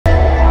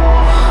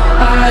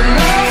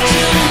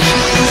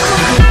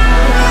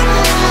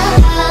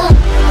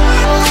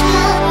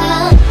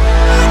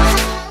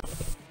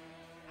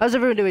How's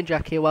everyone doing?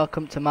 Jack here.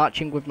 Welcome to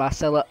Marching with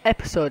Marcelo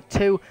episode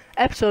 2.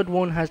 Episode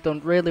 1 has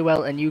done really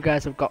well and you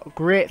guys have got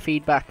great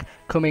feedback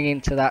coming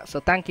into that. So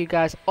thank you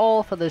guys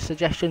all for the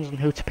suggestions on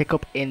who to pick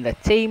up in the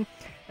team.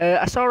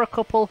 I saw a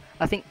couple,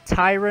 I think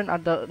Tyrant, I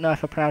don't know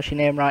if I pronounced your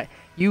name right.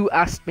 You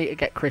asked me to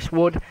get Chris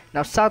Wood.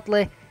 Now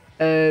sadly,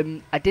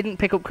 I didn't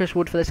pick up Chris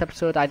Wood for this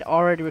episode. I'd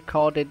already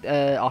recorded,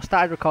 or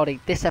started recording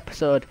this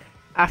episode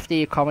after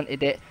you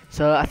commented it.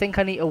 So I think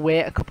I need to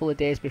wait a couple of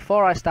days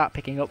before I start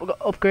picking up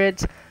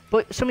upgrades.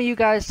 But some of you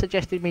guys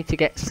suggested me to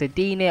get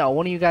Sedini, or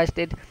one of you guys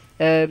did,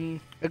 a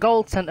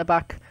gold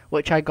centre-back,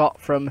 which I got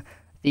from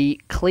the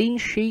clean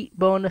sheet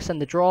bonus and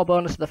the draw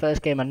bonus of the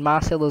first game, and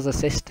Marcelo's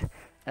assist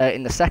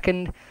in the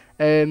second.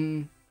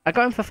 I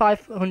got him for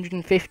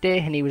 550,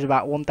 and he was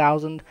about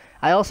 1,000.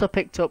 I also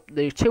picked up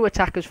the 2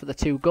 attackers for the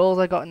 2 goals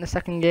I got in the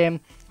second game,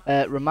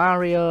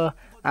 Romario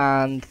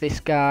and this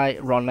guy,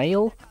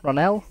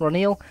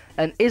 Ronel,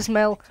 and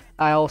Ismail.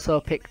 I also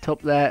picked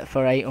up there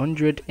for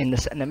 800 in the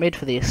centre mid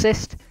for the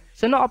assist.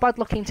 So not a bad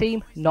looking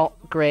team, not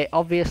great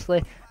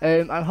obviously.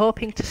 I'm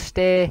hoping to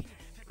stay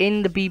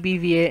in the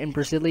BBVA and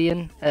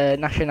Brazilian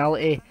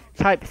nationality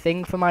type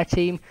thing for my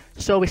team,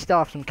 so we still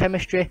have some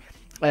chemistry.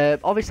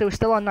 Obviously we're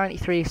still on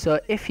 93, so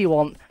if you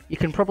want, you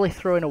can probably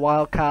throw in a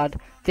wild card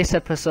this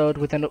episode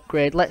with an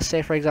upgrade. Let's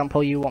say for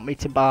example you want me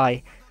to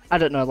buy, I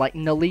don't know, like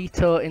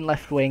Nolito in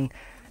left wing,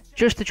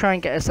 just to try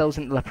and get ourselves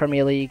into the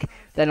Premier League,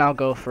 then I'll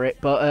go for it.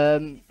 But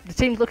the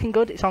team's looking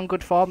good, it's on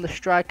good form. The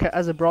striker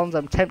as a bronze,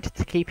 I'm tempted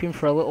to keep him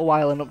for a little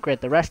while and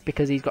upgrade the rest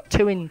because he's got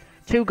 2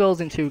 goals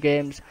in 2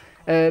 games.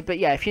 But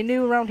yeah, if you're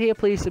new around here,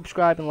 please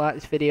subscribe and like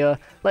this video.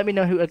 Let me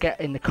know who to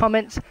get in the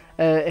comments.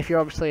 If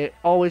you're obviously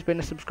always been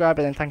a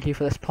subscriber, then thank you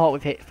for the support.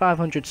 We've hit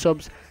 500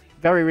 subs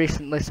very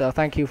recently, so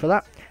thank you for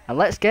that. And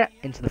let's get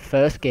into the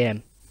first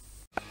game.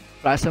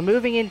 Right, so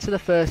moving into the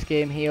first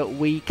game here,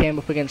 we came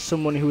up against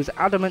someone who was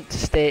adamant to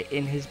stay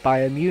in his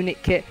Bayern Munich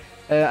kit.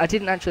 I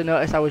didn't actually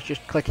notice, I was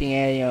just clicking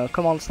here,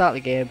 come on, start the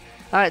game.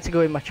 I had to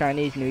go in my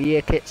Chinese New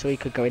Year kit so he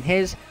could go in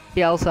his.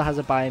 He also has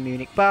a Bayern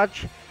Munich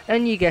badge,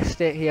 and you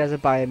guessed it, he has a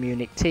Bayern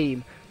Munich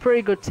team.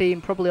 Pretty good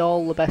team, probably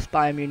all the best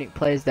Bayern Munich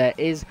players there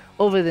is,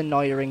 other than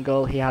Neuer in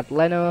goal. He had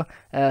Leno,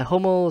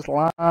 Hummels,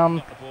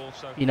 Lahm,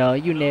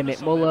 you name it,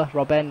 Muller,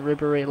 Robben,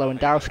 Ribery,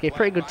 Lewandowski.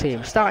 Pretty good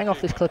team. Starting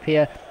off this clip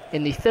here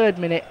in the 3rd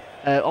minute,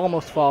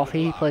 almost 4th,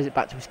 he plays it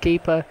back to his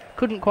keeper.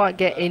 Couldn't quite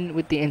get in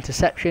with the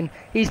interception.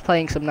 He's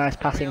playing some nice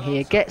passing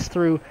here, gets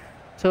through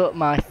to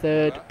my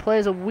 3rd,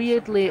 plays a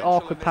weirdly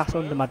awkward pass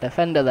under my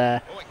defender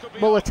there.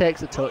 Muller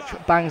takes a touch,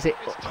 bangs it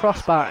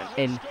crossbar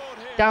in,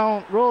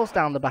 down, rolls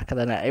down the back of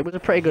the net. It was a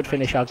pretty good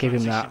finish, I'll give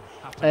him that.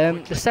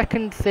 The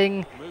second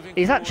thing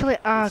is actually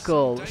our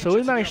goal. So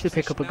we managed to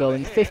pick up a goal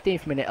in the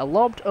 15th minute, a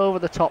lobbed over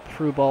the top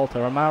through ball to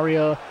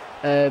Romario.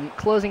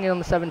 Closing in on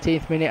the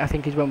 17th minute, I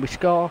think, is when we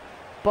score.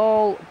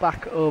 Ball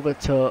back over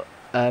to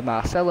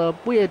Marcelo,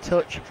 weird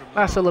touch.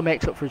 Marcelo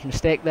makes up for his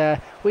mistake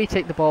there. We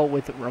take the ball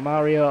with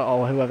Romario,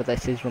 or whoever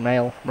this is,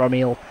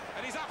 Romil.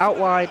 Out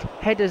wide,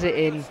 headers it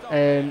in,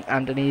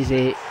 and an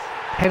easy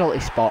penalty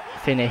spot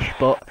finish,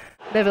 but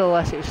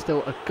nevertheless it was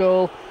still a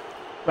goal.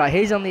 Right,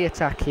 he's on the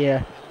attack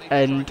here,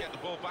 and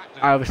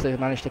I obviously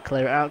managed to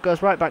clear it out.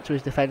 Goes right back to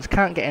his defence,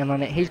 can't get in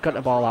on it. He's got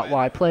the ball out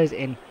wide, plays it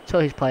in to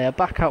his player,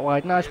 back out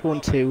wide, nice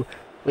 1-2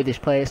 with his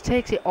players,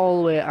 takes it all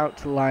the way out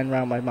to the line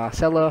round by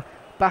Marcelo,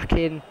 back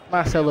in.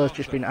 Marcelo's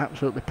just been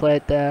absolutely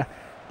played there.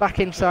 Back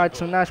inside,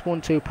 some nice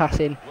 1-2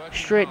 passing,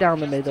 straight down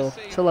the middle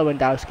to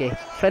Lewandowski.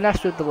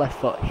 Finesse with the left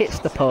foot, hits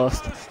the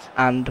post,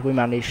 and we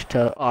managed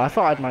to, I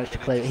thought I'd managed to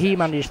clear it. He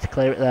managed to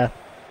clear it there.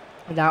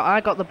 Now I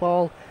got the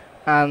ball,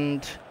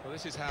 and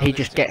he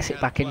just gets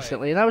it back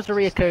instantly. And that was the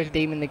reoccurring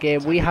theme in the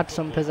game. We had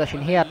some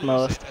possession, he had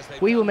most.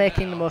 We were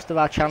making the most of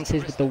our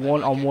chances with the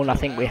 1-on-1 I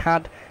think we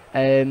had.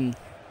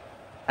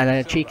 And then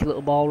a cheeky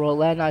little ball roll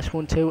there, nice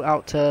 1-2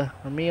 out to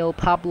Ramil,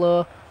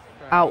 Pablo,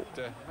 out.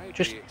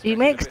 He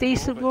makes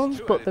decent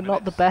runs, but they're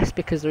not the best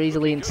because they're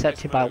easily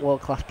intercepted by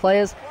world-class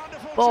players.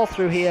 Ball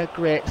through here,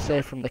 great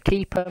save from the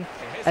keeper.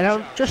 And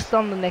I'm just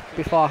on the nick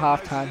before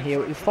half-time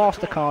here, we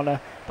forced a corner,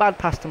 bad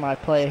pass to my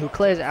player who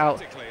clears it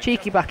out,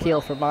 cheeky back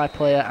heel from my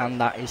player, and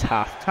that is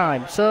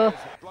half-time.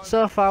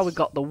 So far we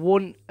got the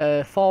 1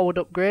 forward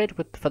upgrade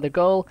for the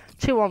goal,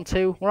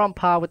 2-on-2, we're on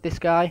par with this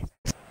guy.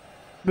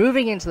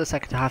 Moving into the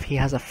second half, he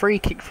has a free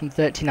kick from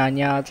 39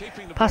 yards,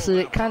 passes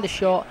it kind of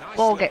short,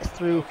 ball gets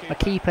through, my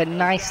keeper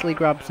nicely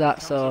grabs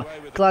that, so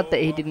glad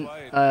that he didn't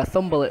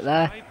fumble it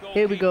there.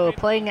 Here we go,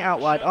 playing it out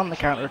wide on the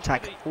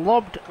counter-attack,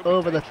 lobbed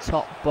over the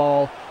top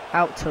ball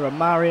out to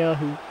Romario,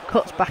 who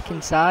cuts back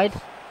inside,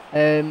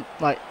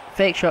 like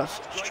fake shots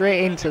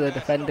straight into the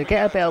defender,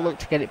 get a bit of luck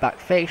to get it back,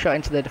 fake shot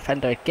into the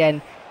defender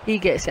again, he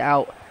gets it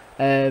out,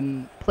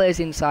 plays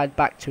inside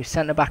back to his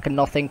centre-back, and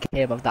nothing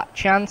came of that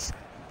chance.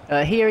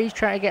 Here he's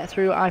trying to get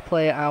through, I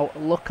play it out,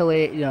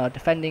 luckily,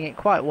 defending it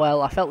quite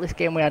well. I felt this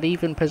game we had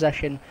even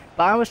possession,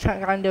 but I was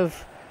kind of,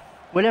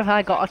 whenever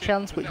I got a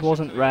chance, which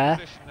wasn't rare,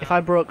 if I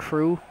broke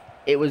through,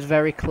 it was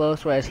very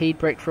close, whereas he'd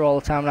break through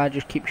all the time and I'd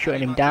just keep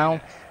shutting him down.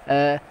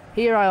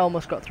 Here I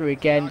almost got through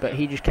again, but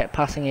he just kept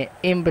passing it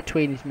in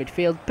between his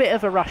midfield. Bit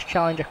of a rash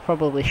challenge, I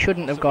probably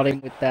shouldn't have got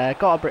him with there.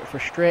 Got a bit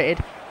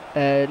frustrated,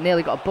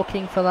 nearly got a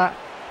booking for that.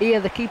 Here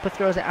the keeper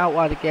throws it out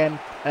wide again.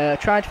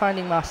 Tried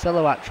finding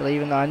Marcelo actually,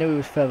 even though I knew he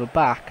was further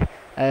back.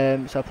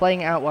 So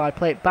playing it out wide,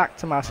 play it back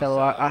to Marcelo.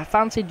 I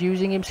fancied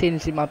using him, seeing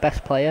as he's my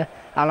best player,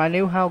 and I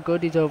knew how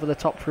good his over the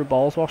top through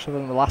balls was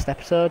from the last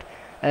episode.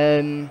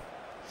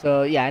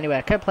 So yeah, anyway,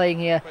 I kept playing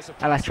here,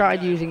 and I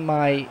tried using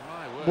my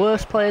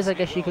worst players, I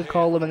guess you could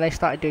call them, and they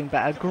started doing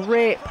better.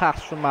 Great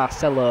pass from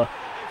Marcelo,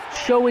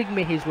 showing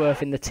me his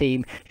worth in the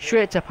team,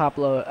 straight to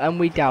Pablo, and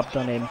we dabbed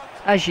on him.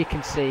 As you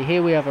can see,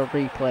 here we have a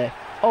replay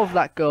of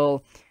that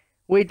goal.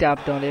 We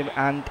dabbed on him,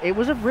 and it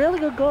was a really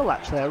good goal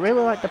actually. I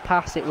really liked the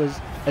pass. It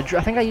was, I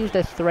think I used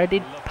a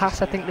threaded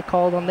pass, I think they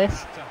called on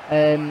this.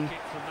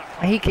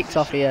 He kicks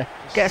off here,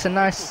 gets a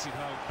nice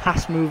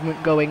pass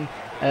movement going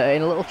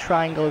in a little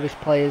triangle of his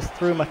players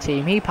through my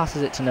team. He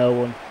passes it to no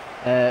one.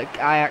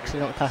 I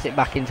accidentally pass it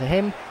back into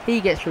him.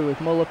 He gets through with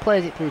Muller,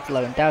 plays it through to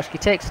Lewandowski,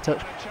 takes a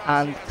touch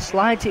and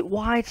slides it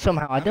wide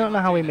somehow. I don't know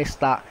how he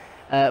missed that.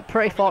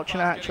 Pretty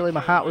fortunate actually, my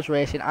heart was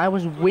racing. I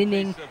was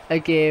winning a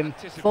game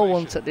for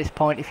once at this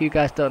point, if you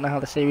guys don't know how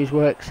the series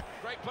works.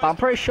 But I'm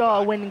pretty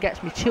sure a win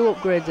gets me 2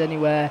 upgrades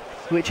anywhere,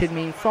 which would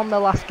mean from the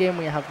last game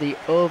we have the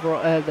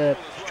the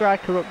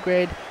striker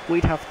upgrade.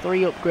 We'd have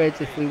 3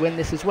 upgrades if we win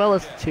this, as well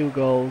as the 2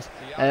 goals.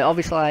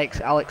 Obviously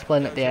I'll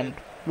explain at the end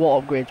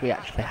what upgrades we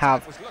actually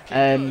have.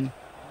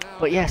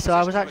 But yeah, so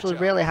I was actually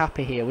really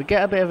happy here. We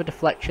get a bit of a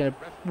deflection,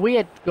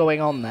 weird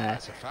going on there.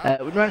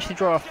 We managed to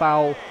draw a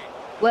foul.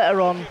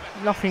 Later on,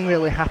 nothing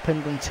really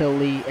happened until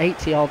the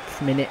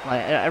 80th minute,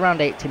 like around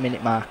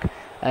 80-minute mark.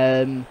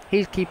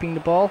 He's keeping the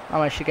ball. I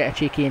managed to get a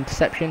cheeky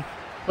interception.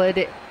 Played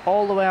it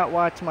all the way out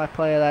wide to my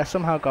player there,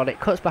 somehow got it,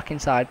 cuts back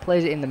inside,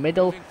 plays it in the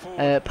middle.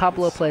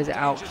 Pablo plays it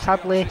out.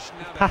 Sadly,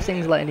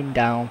 passing's letting him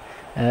down.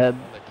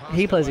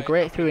 He plays a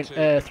great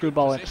through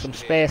ball into some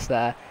space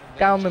there.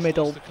 Down the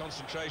middle,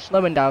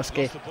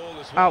 Lewandowski,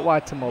 out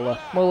wide to Muller.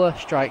 Muller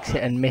strikes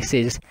it and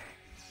misses.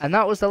 And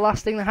that was the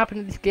last thing that happened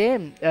in this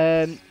game.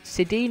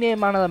 Sidini,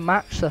 man of the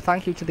match, so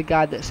thank you to the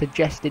guy that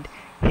suggested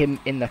him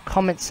in the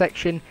comments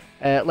section.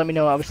 Let me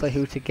know obviously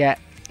who to get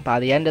by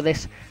the end of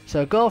this.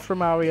 So a goal for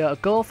Mario, a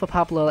goal for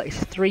Pablo, that is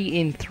 3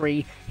 in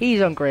 3.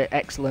 He's on great,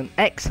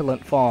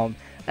 excellent form.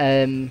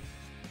 So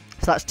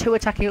that's 2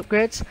 attacking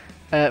upgrades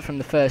from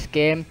the first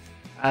game,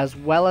 as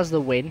well as the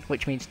win,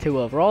 which means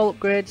 2 overall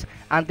upgrades,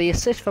 and the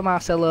assist for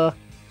Marcelo,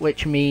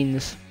 which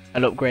means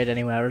an upgrade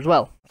anywhere as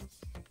well.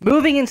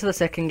 Moving into the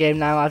second game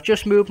now, I've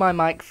just moved my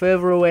mic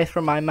further away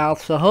from my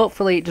mouth, so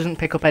hopefully it doesn't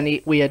pick up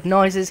any weird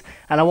noises,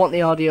 and I want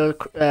the audio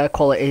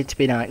quality to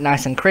be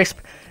nice and crisp.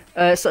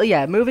 So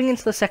yeah, moving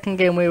into the second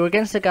game, we were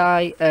against a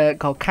guy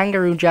called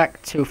Kangaroo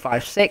Jack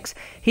 256.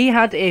 He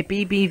had a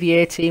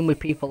BBVA team with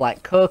people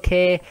like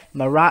Koke,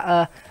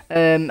 Murata,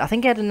 I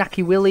think he had a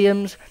Naki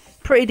Williams,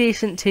 pretty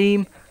decent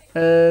team,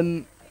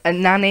 and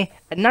Nani.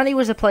 And Nani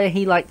was a player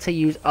he liked to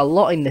use a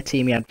lot in the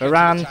team. He had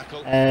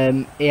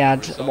Varane, he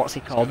had, what's he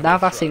called,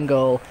 Navas in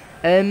goal.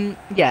 Yeah,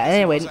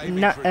 anyway,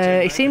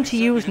 he seemed to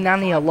use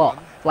Nani a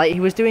lot. Like, he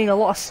was doing a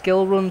lot of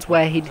skill runs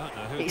where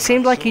it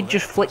seemed like he'd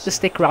just flick the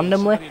stick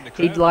randomly.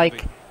 He'd,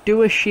 like,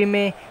 do a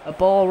shimmy, a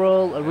ball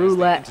roll, a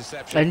roulette,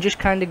 and just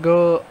kind of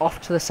go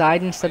off to the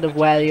side instead of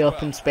where the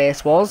open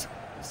space was.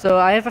 So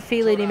I have a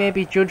feeling he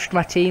maybe judged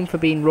my team for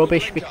being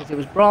rubbish because it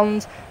was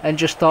bronze and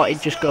just thought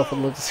he'd just go for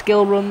loads of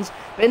skill runs.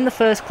 But in the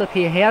first clip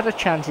here, he had a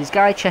chance, his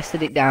guy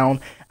chested it down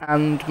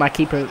and my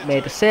keeper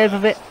made a save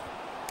of it.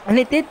 And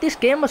this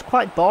game was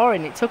quite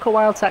boring, it took a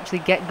while to actually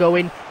get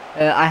going.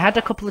 I had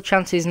a couple of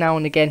chances now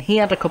and again, he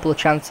had a couple of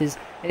chances,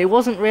 and it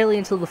wasn't really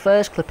until the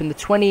first clip in the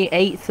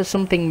 28th or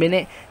something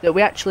minute that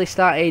we actually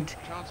started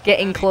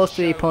getting close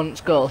to the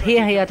opponent's goal.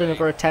 Here he had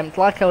another attempt,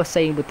 like I was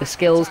saying with the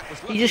skills,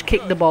 he just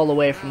kicked the ball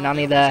away from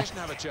Nani there.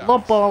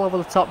 Lob ball over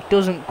the top,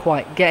 doesn't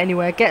quite get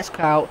anywhere, gets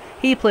out,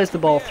 he plays the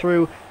ball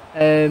through,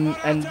 and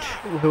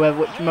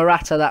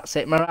Murata, that's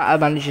it, Murata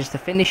manages to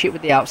finish it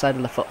with the outside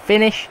of the foot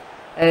finish.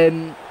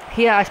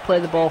 Here I play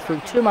the ball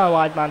through to my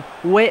wide man,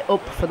 way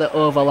up for the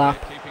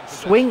overlap,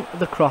 swing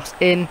the cross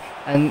in,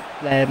 and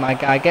there my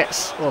guy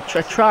gets, well,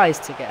 tries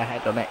to get a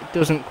head on it,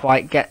 doesn't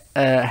quite get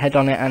a head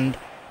on it, and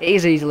it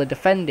is easily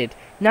defended.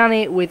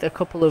 Nani with a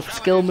couple of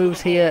skill moves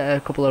here,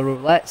 a couple of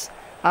roulettes.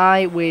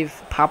 I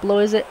with Pablo,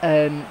 is it?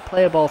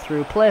 Play a ball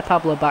through, play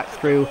Pablo back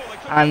through,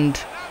 and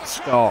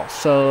score.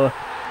 So,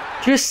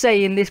 just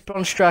saying, this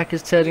bronze striker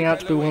is turning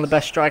out to be one of the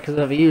best strikers I've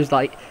ever used.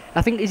 Like,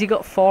 I think he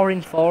got 4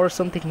 in 4 or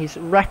something. His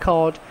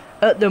record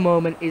at the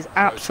moment is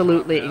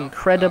absolutely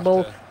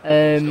incredible.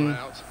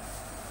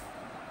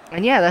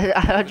 And yeah,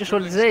 I just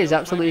wanted to say he's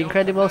absolutely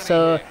incredible,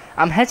 so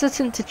I'm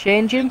hesitant to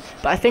change him,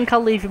 but I think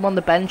I'll leave him on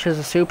the bench as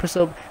a super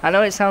sub. I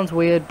know it sounds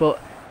weird,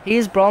 but he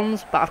is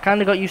bronze, but I've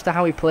kind of got used to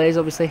how he plays.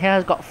 Obviously, he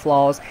has got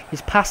flaws.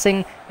 His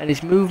passing and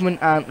his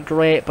movement aren't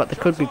great, but they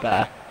could be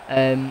better.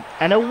 And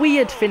a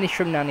weird finish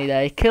from Nani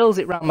there. He kills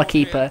it round my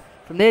keeper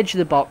from the edge of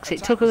the box.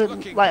 It took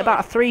like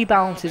about 3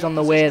 bounces on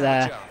the way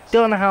there.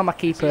 Don't know how my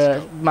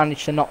keeper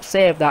managed to not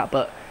save that,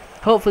 but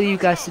Hopefully you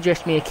guys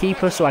suggest me a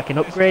keeper so I can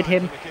upgrade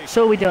him,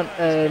 so we don't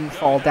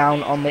fall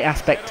down on the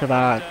aspect of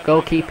our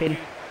goalkeeping.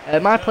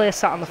 My player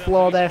sat on the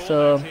floor there,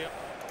 so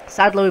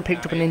sadly we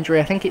picked up an injury.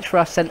 I think it's for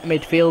our centre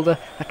midfielder.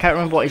 I can't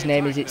remember what his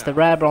name is. It's the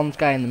rare bronze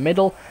guy in the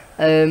middle.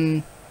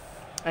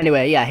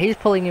 Anyway, yeah, he's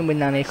pulling in with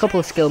Nani. A couple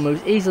of skill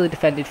moves, easily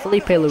defended.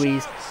 Felipe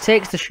Luis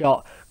takes the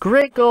shot.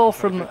 Great goal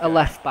from a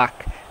left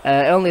back.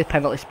 Only a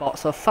penalty spot,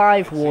 so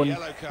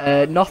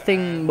 5-1.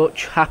 Nothing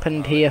much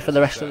happened here for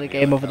the rest of the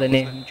game other than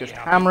him just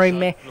hammering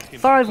me.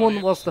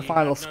 5-1 was the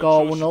final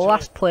score. One of the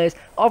last plays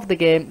of the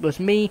game was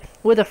me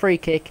with a free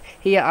kick.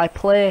 Here I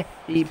play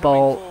the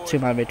ball to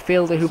my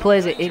midfielder, who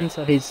plays it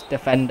into his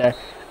defender,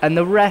 and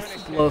the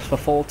ref blows for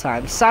full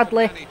time.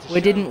 Sadly,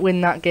 we didn't win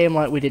that game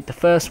like we did the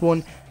first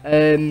one.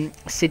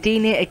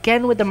 Sidini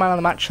again with the man of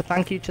the match, so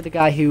thank you to the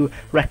guy who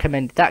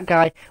recommended that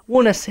guy.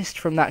 1 assist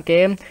from that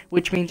game,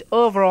 which means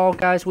overall,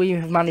 guys, we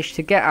have managed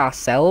to get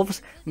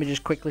ourselves, let me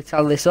just quickly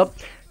tally this up,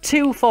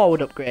 2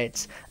 forward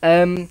upgrades.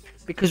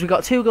 Because we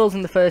got 2 goals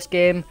in the first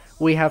game,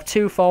 we have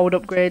 2 forward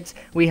upgrades.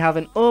 We have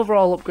an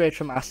overall upgrade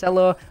from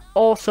Marcelo.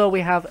 Also, we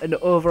have an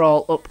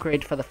overall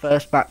upgrade for the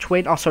first match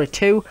win. Oh, sorry,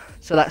 2.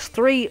 So that's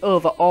 3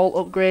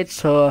 overall upgrades.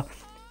 So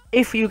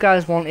if you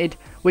guys wanted,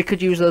 we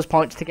could use those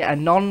points to get a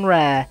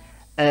non-rare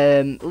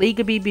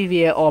Liga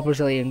BBVA or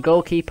Brazilian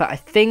goalkeeper. I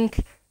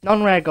think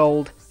non-rare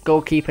gold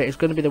goalkeeper is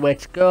going to be the way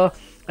to go.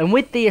 And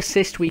with the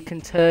assist, we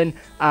can turn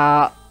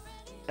our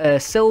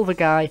silver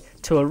guy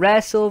to a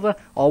rare silver,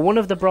 or one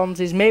of the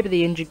bronzes, maybe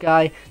the injured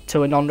guy,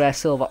 to a non-rare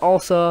silver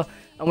also.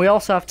 And we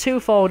also have 2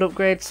 forward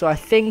upgrades, so I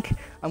think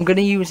I'm going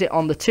to use it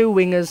on the 2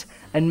 wingers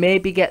and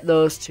maybe get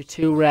those to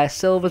 2 rare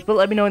silvers. But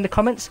let me know in the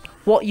comments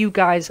what you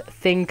guys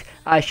think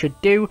I should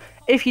do.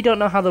 If you don't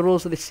know how the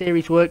rules of this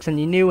series works and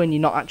you're new and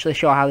you're not actually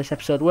sure how this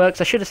episode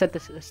works, I should have said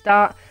this at the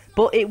start,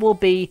 but it will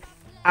be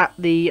at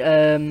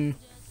the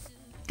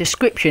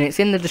description. It's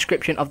in the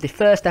description of the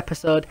first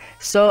episode,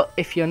 so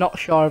if you're not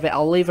sure of it,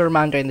 I'll leave a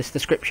reminder in this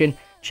description.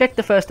 Check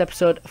the first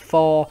episode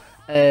for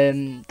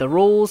the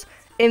rules.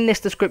 In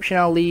this description,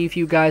 I'll leave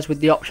you guys with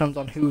the options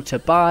on who to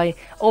buy.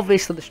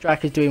 Obviously, the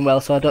striker's doing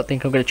well, so I don't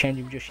think I'm going to change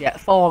him just yet.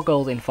 4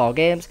 goals in 4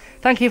 games.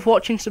 Thank you for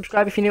watching.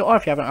 Subscribe if you're new, or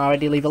if you haven't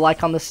already, leave a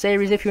like on the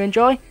series if you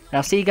enjoy. And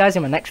I'll see you guys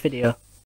in my next video.